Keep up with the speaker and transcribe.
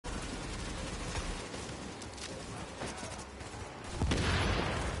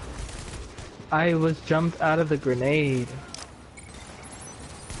I was jumped out of the grenade.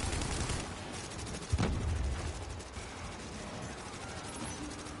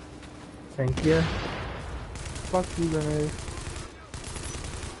 Thank you. Fuck you, grenade.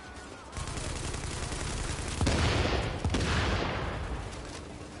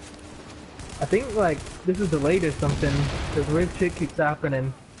 I think like this is delayed or something, because weird shit keeps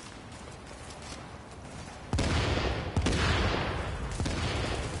happening.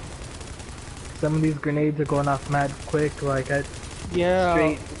 Some of these grenades are going off mad quick, like I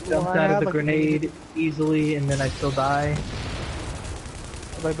straight jumped out of the grenade easily and then I still die.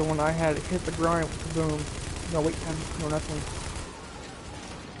 Like the one I had, it hit the ground, boom. No wait time, no nothing.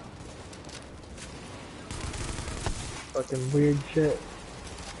 Fucking weird shit.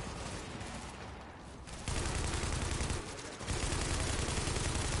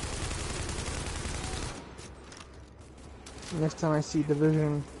 Next time I see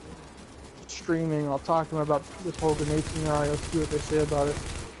Division streaming, I'll talk to them about this whole grenade scenario, see what they say about it.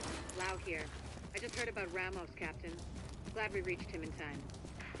 Lau here. I just heard about Ramos, Captain. Glad we reached him in time.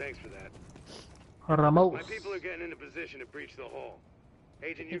 Thanks for that. Ramos. My people are getting into position to breach the hull.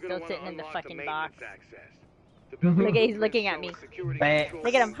 Agent, He's you're gonna still want sitting to in the unlock fucking the box. access. Look at, he's looking at me.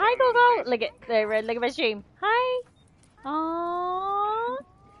 Look at him. Hi, Gogo. Look at the red. Look at my stream. Hi. Aww.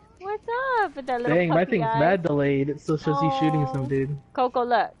 What's up with that little Dang, my puppy thing's guy? mad delayed. It still shows he's shooting some dude. Coco,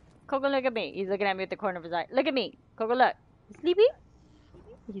 look. Coco, look at me. He's looking at me with the corner of his eye. Look at me. Coco, look. He's sleepy?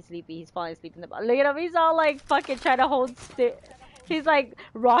 He's sleepy. He's falling asleep in the box. Look at him. He's all like fucking trying to hold still. He's like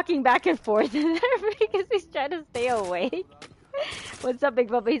rocking back and forth in there because he's trying to stay awake. What's up, Big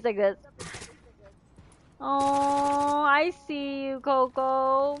Papa? He's like this. Oh, I see you,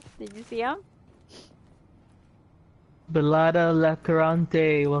 Coco. Did you see him? Belada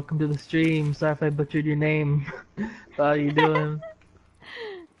Lacarante, welcome to the stream. Sorry if I butchered your name. How you doing?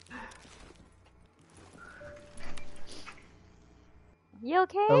 You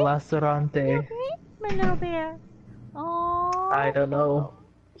okay? Lacerante. You okay, my little bear? Oh. I don't know.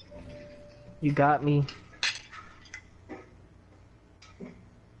 You got me.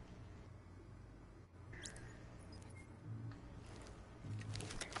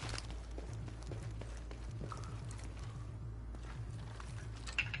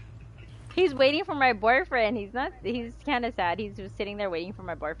 He's waiting for my boyfriend. He's kind of sad. He's just sitting there waiting for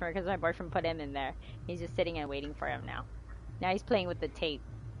my boyfriend because my boyfriend put him in there. He's just sitting and waiting for him now. Now he's playing with the tape.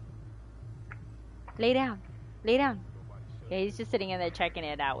 Lay down. Lay down. Yeah, he's just sitting in there checking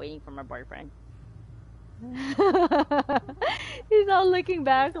it out, waiting for my boyfriend. He's all looking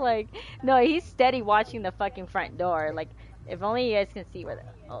back like, no, he's steady watching the fucking front door. Like, if only you guys can see where the,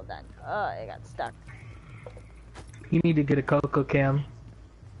 hold on. Oh, it got stuck. You need to get a Coco cam.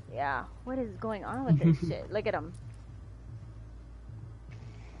 Yeah, what is going on with this shit? Look at him.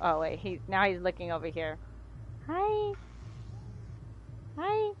 Oh wait, now he's looking over here. Hi.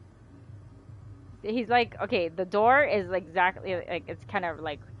 Hi. He's like, okay, the door is exactly like, it's kind of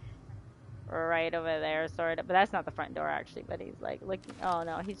like right over there, sort of, but that's not the front door actually. But he's like looking. Oh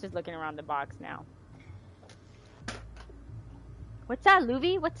no, he's just looking around the box now. What's that,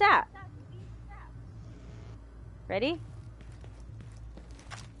 Luby? What's that? Ready?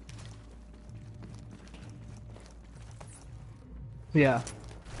 Yeah.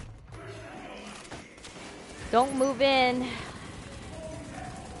 Don't move in.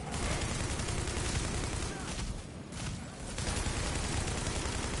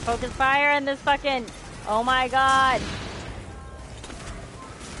 Focus fire on this fucking... Oh my god.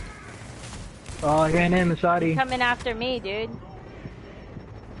 Oh, I ran in the shoddy. He's coming after me, dude.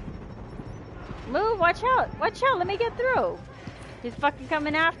 Move, watch out. Watch out, let me get through. He's fucking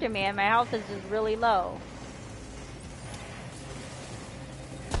coming after me and my health is just really low.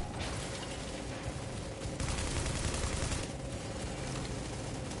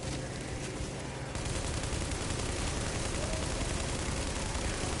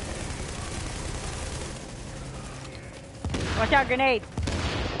 Watch out, grenade!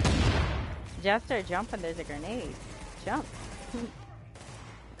 Jester, jump when there's a grenade. Jump.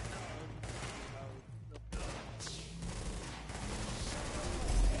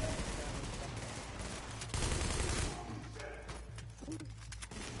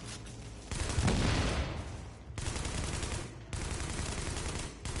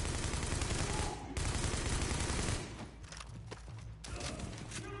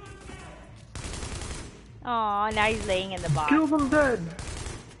 Aw, now he's laying in the box. Kill them dead.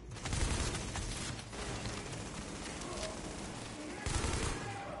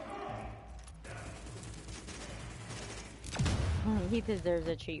 He deserves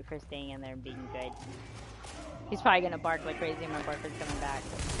a treat for staying in there and being good. He's probably gonna bark like crazy and my boyfriend's coming back.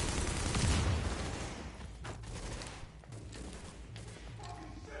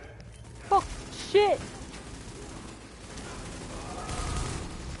 shit!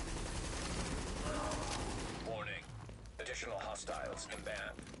 Warning. Additional hostiles inbound.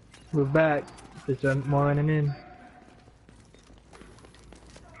 We're back. There's more running in.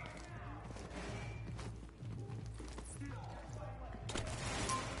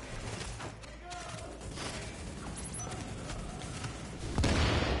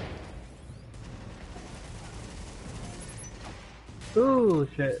 Ooh,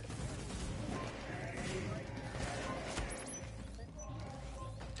 shit.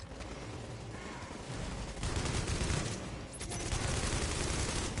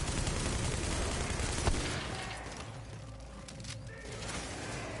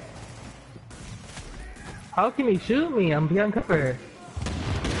 How can he shoot me? I'm behind cover.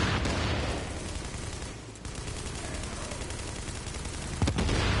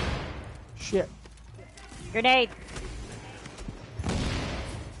 Shit. Grenade!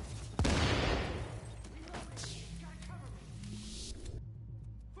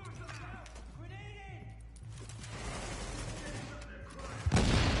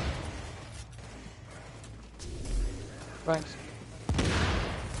 Thanks.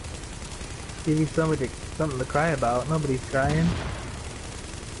 Give you something to cry about. Nobody's crying.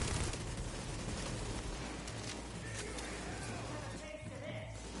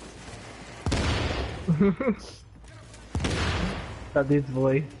 That dude's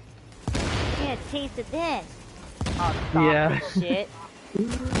voice. Yeah, taste of this. Oh, stop Yeah. this shit.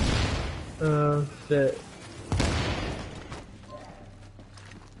 Oh shit.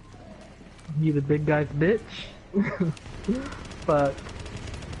 You the big guy's bitch? Fuck.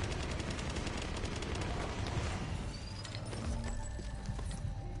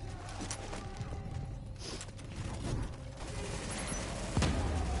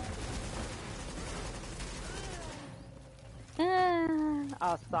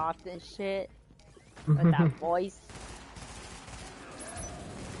 All soft and shit. With that voice.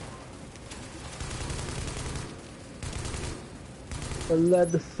 I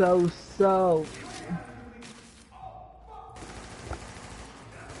love the so.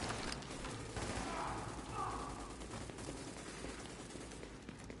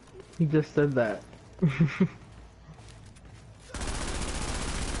 He just said that.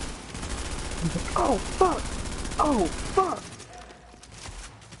 Oh fuck! Oh fuck!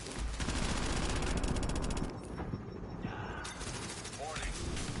 Warning.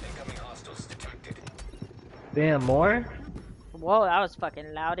 Incoming hostiles detected. Damn, more? Whoa, that was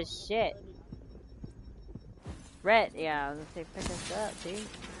fucking loud as shit. Red, yeah, I was gonna say pick us up, dude.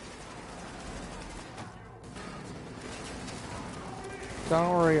 Don't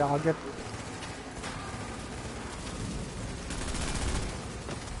worry, I'll get.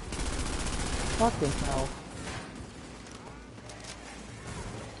 Fucking hell.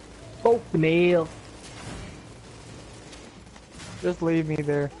 Oh, nail. Just leave me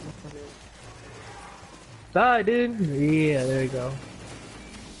there. Die, dude. Yeah, there you go.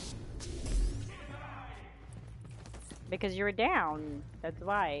 Because you were down. That's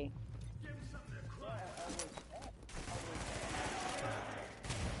why.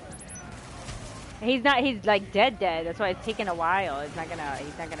 He's not, he's like dead. That's why it's taking a while. He's not gonna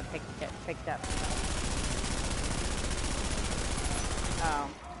get picked up. Oh.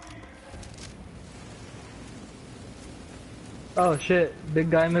 Oh shit, big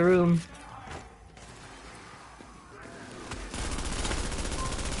guy in the room.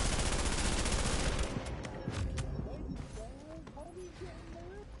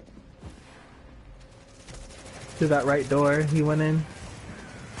 To that right door he went in.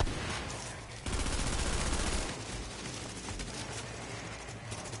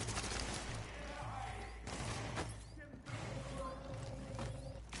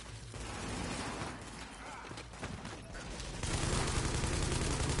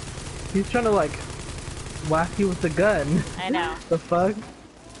 He's trying to like whack you with the gun. I know. The fuck?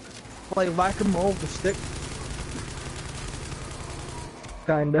 Like whack him over the stick.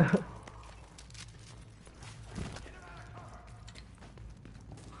 Kinda.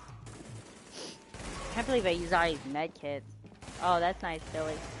 Can't believe I use all these med kits. Oh, that's nice,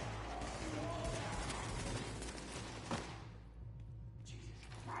 Billy.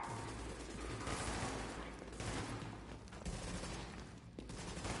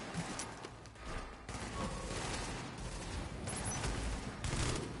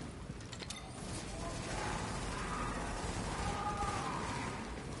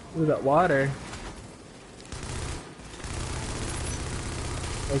 Ooh, that water.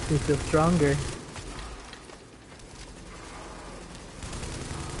 Makes me feel stronger.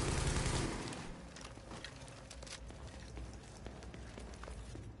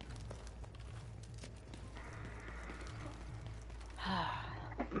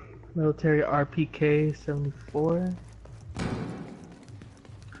 Military RPK 74.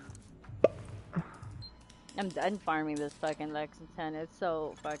 I'm done farming this fucking Lexington. It's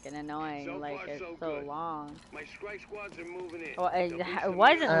so fucking annoying. So like far, it's so so good. long. My strike squads are moving in. Well, They'll boost it the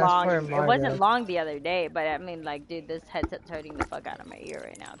wasn't morale. That's long. probably It my wasn't bad. long the other day, but I mean, like, dude, this headset's hurting the fuck out of my ear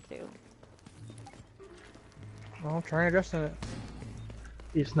right now too. Well, I'm trying to adjust it.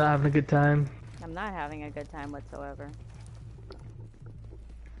 You're just not having a good time. I'm not having a good time whatsoever.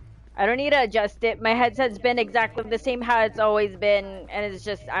 I don't need to adjust it. My headset's been exactly the same how it's always been, and it's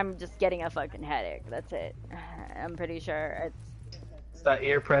just I'm just getting a fucking headache. That's it. I'm pretty sure it's It's that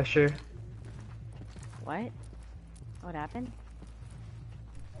ear pressure. what? What happened?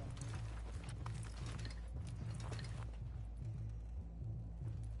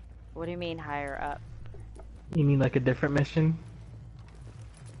 What do you mean higher up? You mean like a different mission?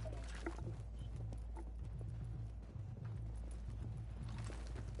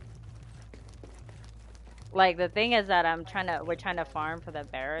 Like the thing is that we're trying to farm for the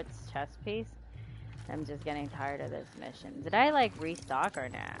Barrett's Chest Piece. I'm just getting tired of this mission. Did I like restock or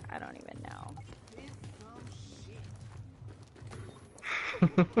not? I don't even know.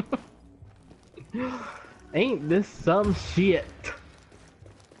 Ain't this some shit?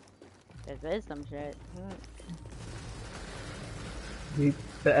 This is some shit.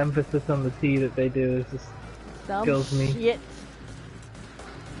 The emphasis on the T that they do is just Some kills me. shit.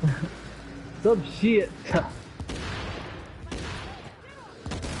 Some shit.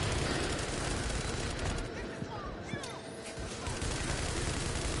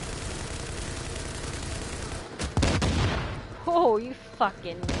 Oh, you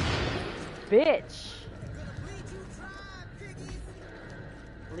fucking bitch.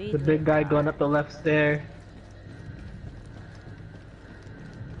 The big guy going up the left stair.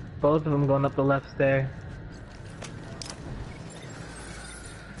 Both of them going up the left stair.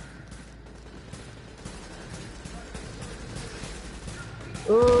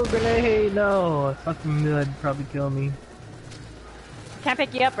 Oh, grenade! No! A fucking mid probably kill me. Can't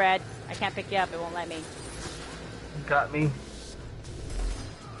pick you up, Brad. I can't pick you up. It won't let me. Got me.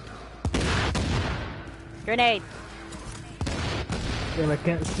 Grenade. Damn, I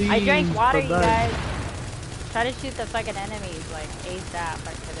can't see. I drank water, you Bye-bye. guys. Try to shoot the fucking enemies like ASAP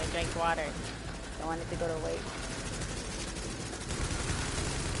because I drank water. Don't want it to go to waste.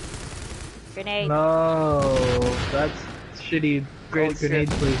 Grenade. No, that's shitty. Great Oh, shit. grenade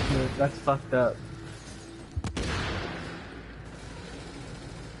placement. That's fucked up.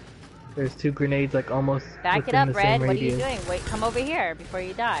 There's two grenades like almost Back it within up, the Red. same What are you radius. doing? Wait, come over here before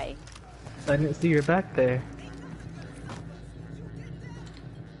you die. I didn't see your back there.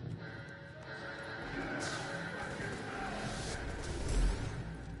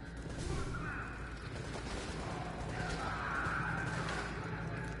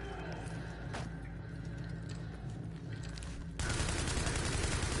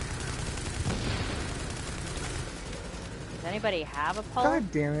 Does anybody have a pulse?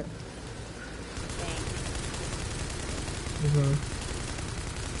 God damn it. Thanks.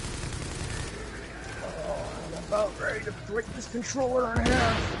 I'm about ready to break this controller in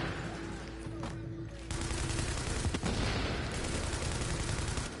half.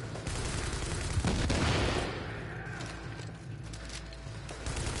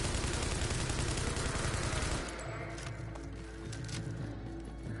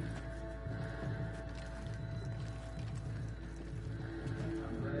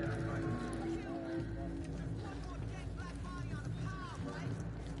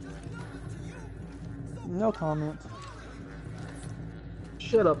 No comment.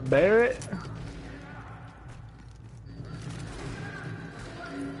 Shut up, Barrett.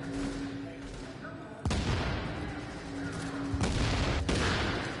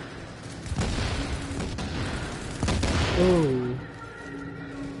 Ooh.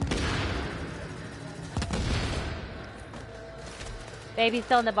 Baby's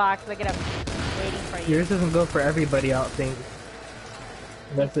still in the box. Look at him. Waiting for you. Yours doesn't go for everybody, I don't think.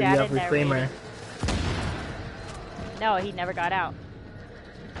 That's He's the standing upper there flamer. waiting. No, he never got out.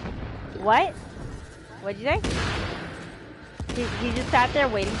 What? What'd you say? He just sat there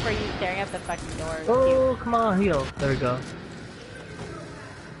waiting for you, staring at the fucking door. It was Oh, come on, heal. There we go.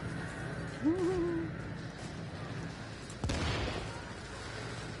 cute.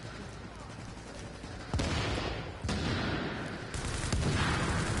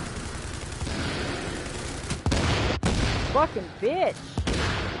 Fucking bitch.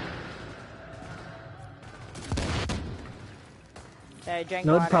 There, I drank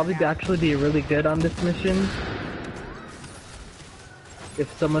No, it'd water probably now. actually be really good on this mission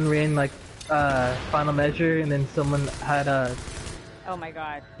if someone ran like final measure and then someone had Oh my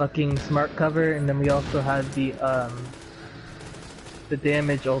god. fucking smart cover, and then we also had the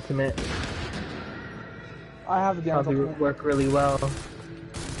damage ultimate. I have the damage Probably ultimate. work really well.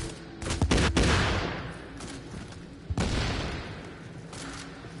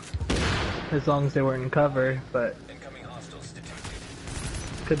 As long as they weren't in cover, but Incoming hostiles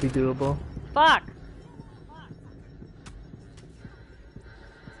detected. could be doable. Fuck!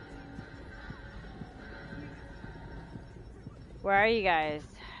 Where are you guys?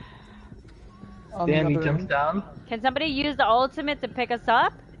 On the Damn, he other jumps end. down? Can somebody use the ultimate to pick us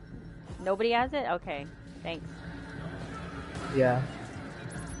up? Nobody has it? Okay, thanks. Yeah.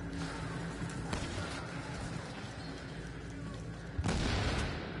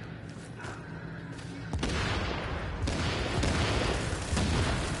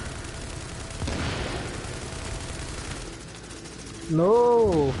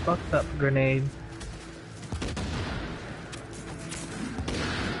 No! Fucked up grenade.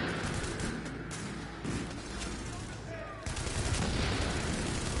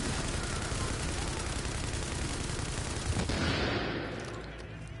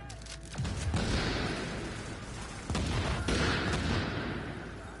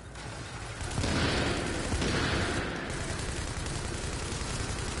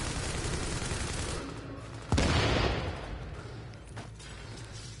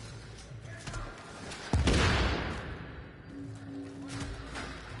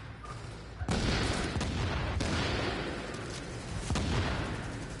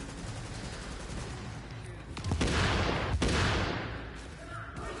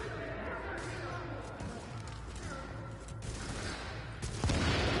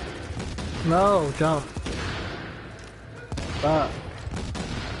 No, jump. Fuck.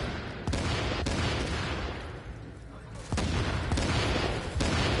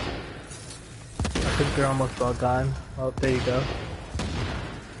 I think they're almost all gone. Oh, there you go.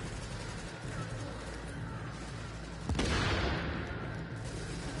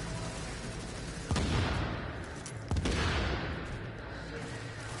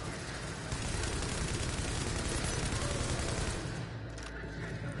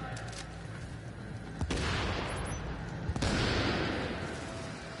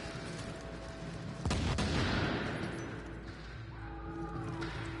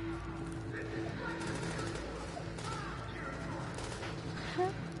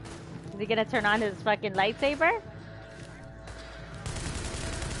 Is he gonna turn on his fucking lightsaber?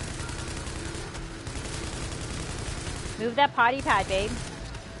 Move that potty pad, babe.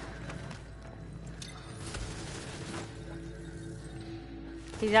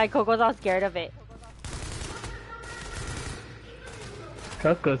 He's like, Coco's all scared of it.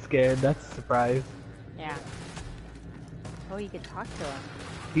 Coco's scared, that's a surprise. Yeah. Oh, you can talk to him.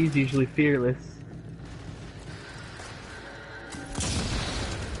 He's usually fearless.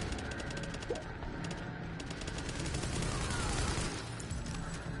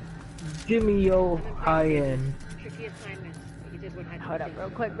 Jimmy yo high end. Tricky assignment. You did what had to Hold be up, done. real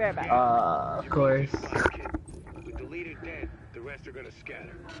quick, bear back. Of course. With the leader dead, the rest are gonna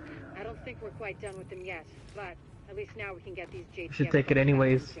scatter. I don't think we're quite done with them yet, but at least now we can get these JTF. We should take it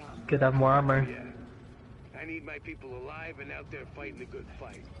anyways. Could have more armor. Yeah. I need my people alive and out there fighting the good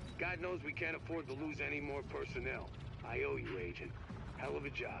fight. God knows we can't afford to lose any more personnel. I owe you, Agent. Hell of a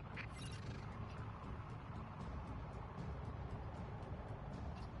job.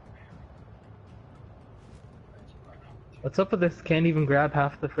 What's up with this? Can't even grab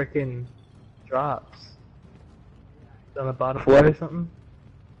half the freaking drops. On the bottom floor or something?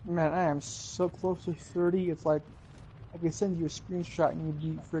 Man, I am so close to 30, it's like, I can send you a screenshot and you'd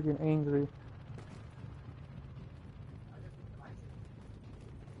be friggin' angry.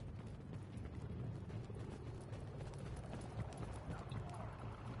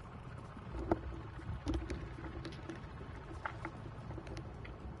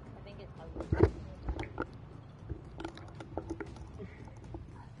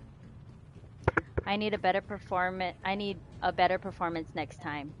 I need a better performance. I need a better performance next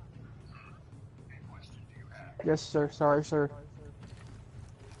time. Yes, sir. Sorry, sir.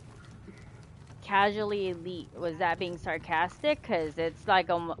 Casually elite. Was that being sarcastic? Cause it's like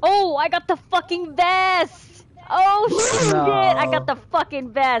oh, I got the fucking vest. Oh shit! No. I got the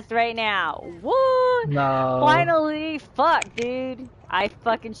fucking vest right now. What? No. Finally, fuck, dude. I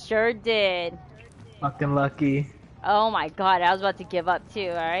fucking sure did. Fucking lucky. Oh my god, I was about to give up too.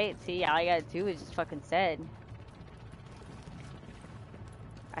 All right, see, all I gotta do is just fucking said.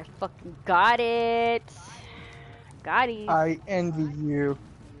 I fucking got it. Got it. I envy you.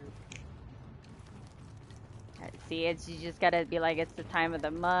 See, it's you just gotta be like, it's the time of the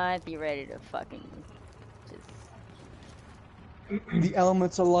month. Be ready to fucking just The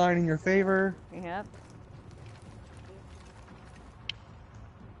elements align in your favor. Yep.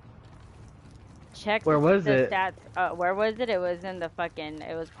 Check Where was the it? stats. Where was it? It was in the fucking.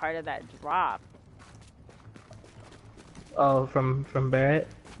 It was part of that drop. Oh, from Barrett?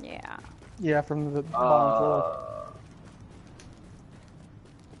 Yeah. Yeah, from the bottom floor.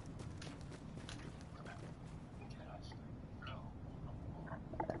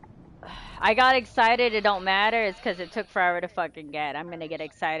 I got excited. It don't matter. It's because it took forever to fucking get. I'm gonna get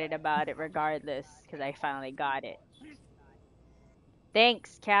excited about it regardless because I finally got it.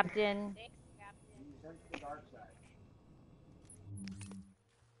 Thanks, Captain.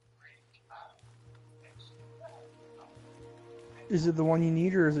 Is it the one you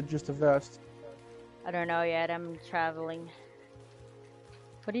need, or is it just a vest? I don't know yet. I'm traveling.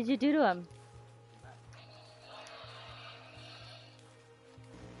 What did you do to him?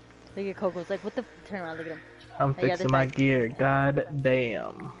 Look at Coco's like, what the? Turn around. Look at him. I'm fixing my gear. God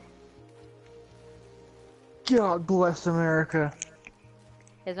damn. God bless America.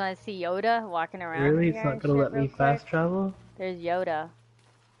 You guys want to see Yoda walking around? Really? Here It's not and gonna shit let real me quick? fast travel? There's Yoda.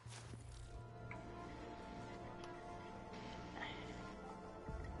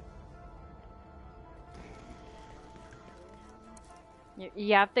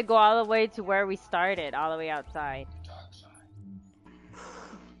 You have to go all the way to where we started, all the way outside.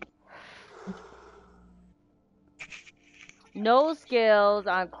 No skills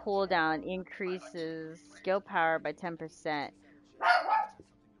on cooldown increases skill power by 10%.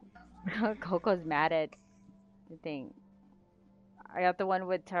 Coco's mad at the thing. I got the one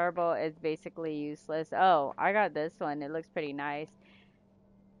with turbo. It's basically useless. Oh, I got this one. It looks pretty nice.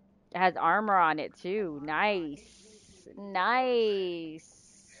 It has armor on it too. Nice. Nice.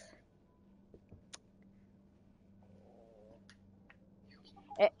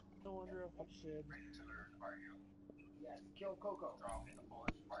 It, I wonder if I should. Yes, kill Coco.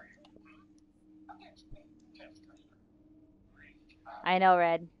 I know,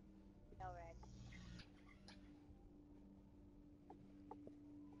 Red.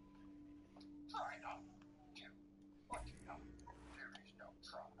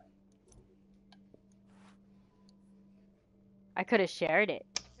 I could have shared it.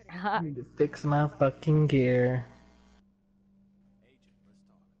 I need to fix my fucking gear.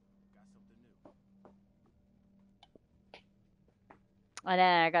 And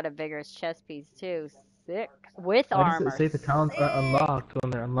then I got a vigorous chest piece too. Sick. With Why does it armor. say the talents are unlocked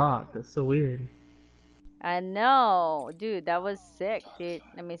when they're unlocked? That's so weird. I know. Dude, that was sick, dude.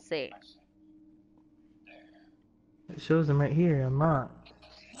 Let me see. It shows them right here, unlocked.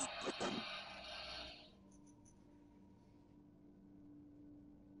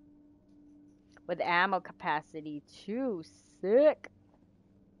 With ammo capacity too. Sick.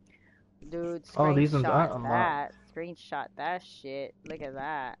 Dude, Oh, these ones aren't screenshot unlocked. that. Screenshot that shit. Look at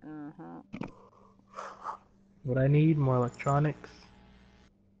that. What I need, more electronics.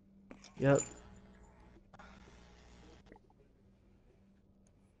 Yep.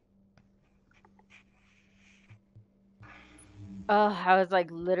 Oh, I was like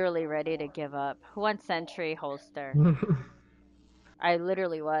literally ready to give up. Who wants sentry holster? I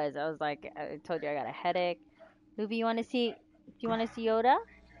literally was. I was like, I told you I got a headache. Luby, you want to see? Do you want to see Yoda?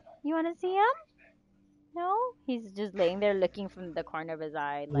 You want to see him? No? He's just laying there looking from the corner of his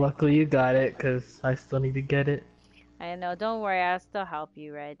eye. Like, Luckily you got it, cause I still need to get it. I know. Don't worry. I'll still help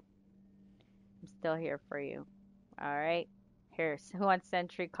you, Red. I'm still here for you. All right. Here. Who wants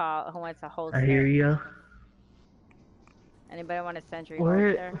sentry call? Who wants a holster? I hear ya. Anybody want a sentry Where?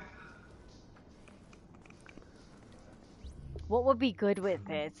 holster? What would be good with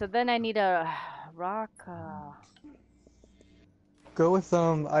it? So then I need a rock. Go with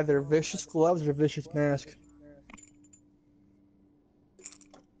either vicious gloves or vicious mask.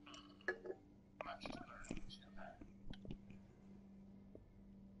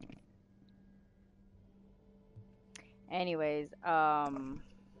 Anyways, let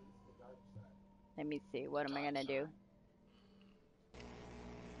me see. What am I gonna do?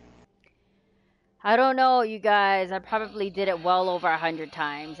 I don't know, you guys. I probably did it well over 100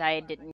 times. I didn't